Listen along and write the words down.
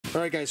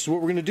Alright guys, so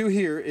what we're going to do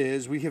here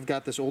is we have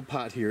got this old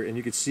pot here, and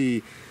you can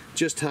see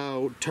just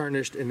how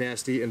tarnished and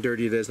nasty and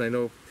dirty it is. And I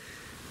know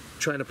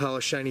trying to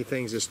polish shiny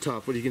things is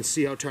tough, but you can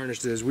see how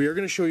tarnished it is. We are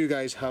going to show you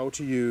guys how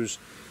to use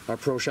our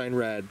Pro Shine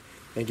Red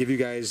and give you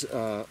guys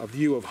a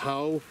view of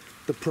how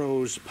the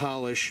pros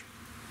polish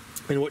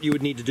and what you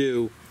would need to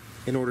do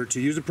in order to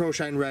use the Pro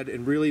Shine Red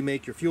and really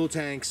make your fuel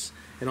tanks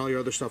and all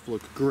your other stuff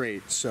look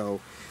great.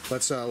 So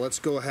let's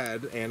go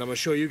ahead, and I'm going to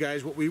show you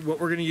guys what we're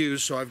going to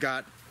use. So I've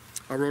got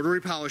a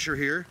rotary polisher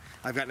here,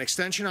 I've got an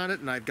extension on it,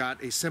 and I've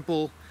got a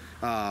simple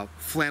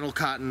flannel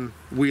cotton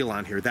wheel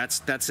on here. That's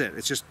it.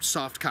 It's just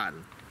soft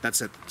cotton.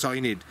 That's it. That's all you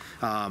need.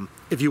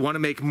 If you want to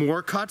make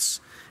more cuts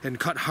and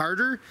cut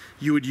harder,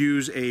 you would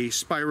use a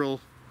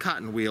spiral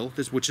cotton wheel,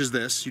 which is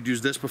this. You'd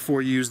use this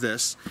before you use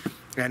this.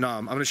 And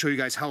I'm going to show you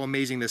guys how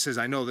amazing this is.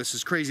 I know this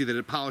is crazy that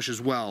it polishes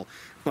well,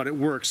 but it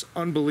works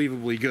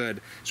unbelievably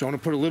good. So I'm going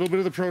to put a little bit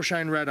of the Pro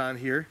Shine Red on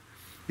here.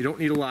 You don't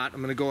need a lot.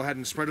 I'm going to go ahead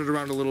and spread it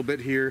around a little bit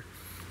here,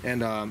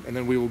 and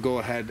then we will go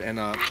ahead and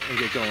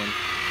get going.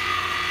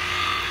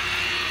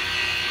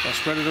 I'll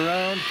spread it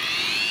around.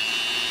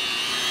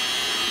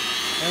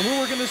 And we're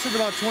working this at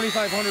about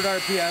 2,500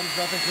 RPMs,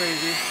 nothing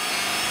crazy.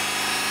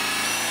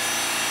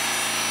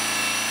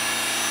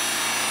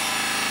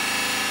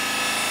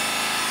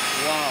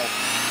 Wow.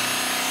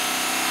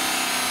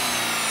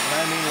 And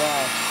I mean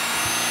wow.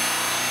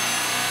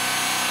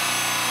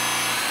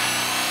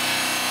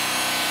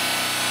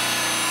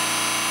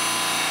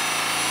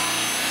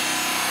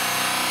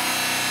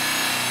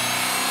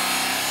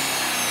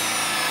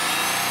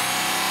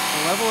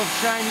 The level of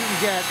shine you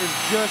can get is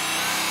just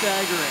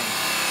staggering.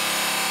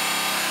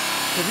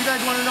 So if you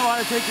guys want to know how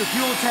to take your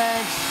fuel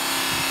tanks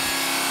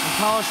and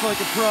polish like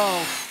a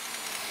pro,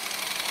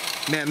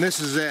 man, this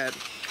is it.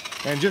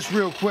 And just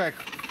real quick,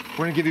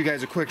 we're going to give you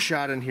guys a quick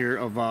shot in here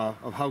of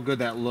how good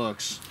that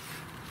looks.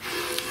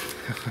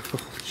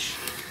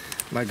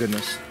 My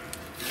goodness.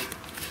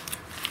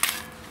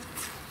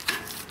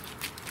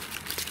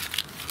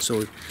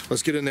 So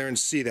let's get in there and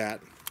see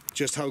that,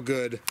 just how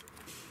good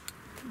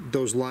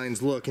those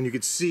lines look. And you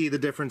can see the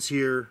difference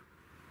here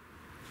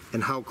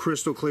and how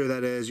crystal clear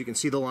that is. You can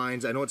see the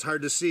lines. I know it's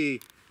hard to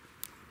see,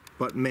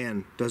 but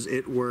man, does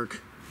it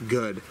work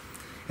good.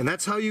 And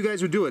that's how you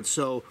guys would do it.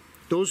 So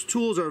those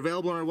tools are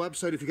available on our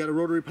website. If you got a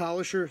rotary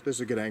polisher, this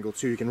is a good angle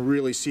too. You can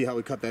really see how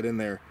we cut that in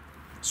there.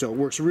 So it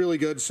works really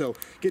good. So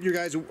get your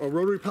guys a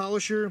rotary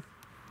polisher,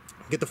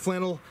 get the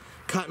flannel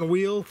cotton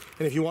wheel,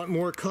 and if you want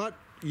more cut,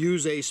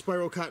 use a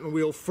spiral cotton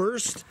wheel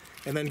first,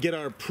 and then get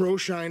our Pro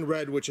Shine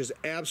Red, which is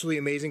absolutely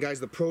amazing, guys.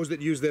 The pros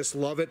that use this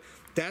love it.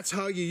 That's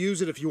how you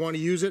use it if you want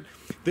to use it.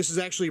 This is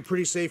actually a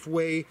pretty safe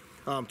way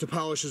to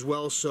polish as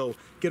well. So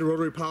get a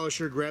rotary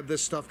polisher, grab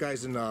this stuff,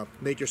 guys, and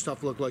make your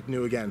stuff look like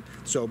new again.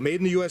 So made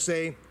in the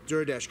USA,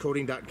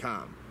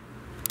 Dura-Coating.com.